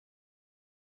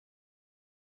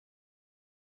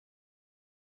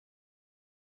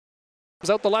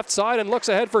Out the left side and looks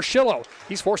ahead for Schillo.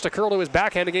 He's forced to curl to his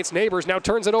backhand against Neighbors. Now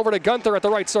turns it over to Gunther at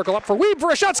the right circle. Up for Wiebe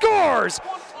for a shot. Scores!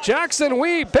 Jackson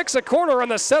Wiebe picks a corner on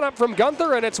the setup from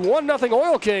Gunther, and it's 1-0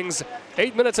 Oil Kings.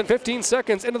 8 minutes and 15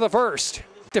 seconds into the first.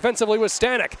 Defensively with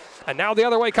Stanek. And now the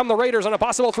other way come the Raiders on a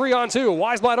possible 3-on-2.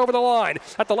 Weisblatt over the line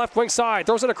at the left wing side.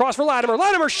 Throws it across for Latimer.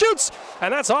 Latimer shoots,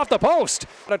 and that's off the post.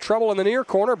 Out of trouble in the near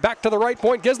corner. Back to the right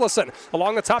point, Gislason.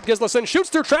 Along the top, Gislason shoots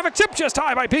through traffic. Tip just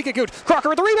high by Peekakoot. Crocker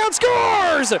with the rebound.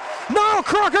 Scores! Now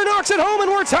Crocker knocks it home, and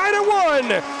we're tied at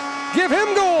 1. Give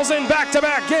him goals in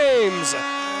back-to-back games.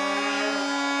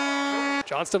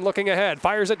 Johnston looking ahead,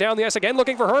 fires it down the ice again,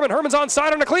 looking for Herman. Herman's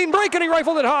onside on a clean break, and he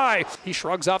rifled it high. He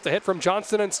shrugs off the hit from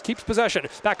Johnston and keeps possession.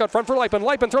 Back out front for Leipen.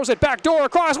 Leipen throws it back door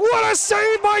across. What a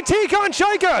save by Tikon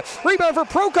Shaika! Rebound for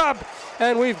Prokop,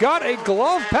 and we've got a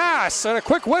glove pass and a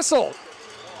quick whistle.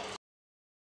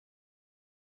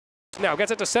 Now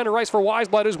gets it to center ice for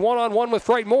Weisblatt, who's one-on-one with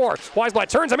Fright Moore. Weisblatt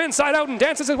turns him inside out and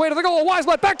dances his way to the goal.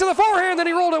 Weisblatt back to the forehand, and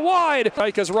he rolled it wide.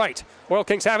 Shaika's right. Oil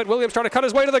Kings have it. Williams trying to cut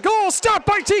his way to the goal. Stopped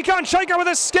by Tikon Shaika with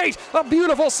a skate. A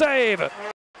beautiful save.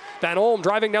 Van Olm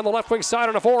driving down the left wing side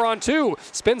on a 4-on-2.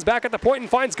 Spins back at the point and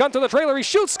finds Gunther the trailer. He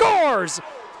shoots, scores!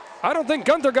 I don't think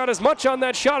Gunther got as much on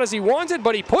that shot as he wanted,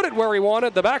 but he put it where he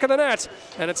wanted, the back of the net.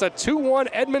 And it's a 2-1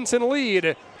 Edmonton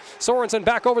lead. Sorensen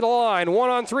back over the line,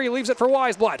 1-on-3, leaves it for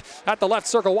Weisblatt. At the left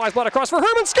circle, Weisblatt across for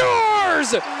Herman,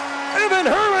 scores! Evan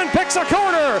Herman picks a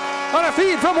corner on a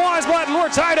feed from Weisblatt, and we're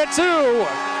tied at 2.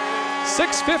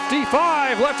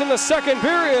 6:55 left in the second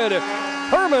period.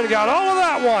 Herman got all of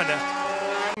that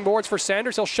one. Boards for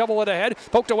Sanders, he'll shovel it ahead.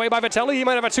 Poked away by Vitelli, he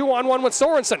might have a 2-on-1 with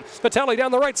Sorensen. Vitelli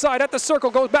down the right side at the circle,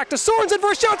 goes back to Sorensen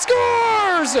for a shot,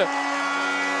 scores!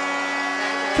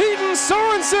 Keaton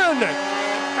Sorensen!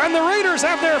 And the Raiders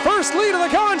have their first lead of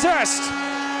the contest.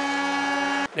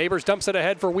 Neighbors dumps it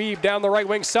ahead for Wiebe down the right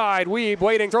wing side. Wiebe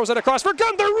waiting, throws it across for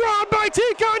Gunther, robbed by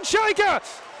Tikon Shaika.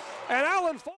 And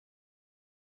Allen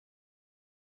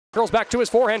curls back to his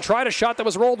forehand, tried a shot that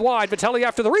was rolled wide. Vitelli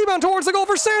after the rebound towards the goal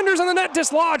for Sanders, and the net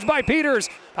dislodged by Peters.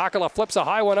 Pakala flips a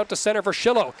high one out to center for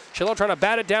Schillo. Schillo trying to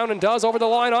bat it down and does over the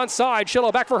line onside.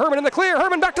 Schillo back for Herman in the clear.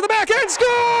 Herman back to the back end,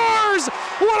 scores!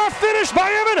 What a finish by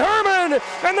Evan Herman!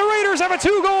 And the Raiders have a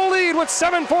 2-goal lead with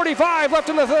 7:45 left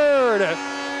in the third.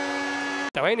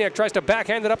 Dowaniak tries to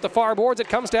backhand it up the far boards. It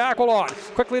comes to Aquilon.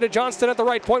 Quickly to Johnston at the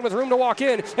right point with room to walk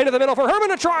in. Into the middle for Herman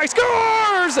to try.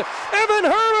 Scores! Evan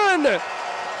Herman!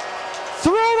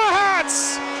 Throw the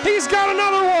hats! He's got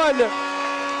another one!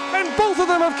 And both of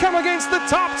them have come against the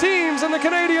top teams in the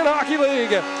Canadian Hockey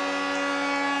League.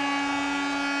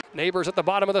 Neighbors at the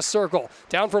bottom of the circle.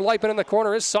 Down for Leipen in the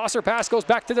corner. His saucer pass goes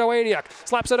back to Dowaniak.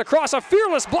 Slaps it across. A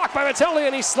fearless block by Vitelli,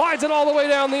 and he slides it all the way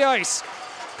down the ice.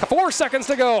 4 seconds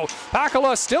to go.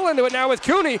 Pakala still into it now with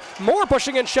Cooney. More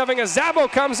pushing and shoving as Zabo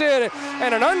comes in.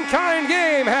 And an unkind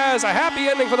game has a happy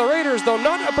ending for the Raiders, though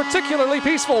not a particularly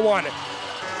peaceful one.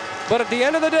 But at the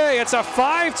end of the day, it's a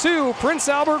 5-2 Prince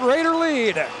Albert Raider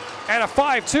lead and a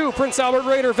 5-2 Prince Albert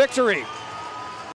Raider victory.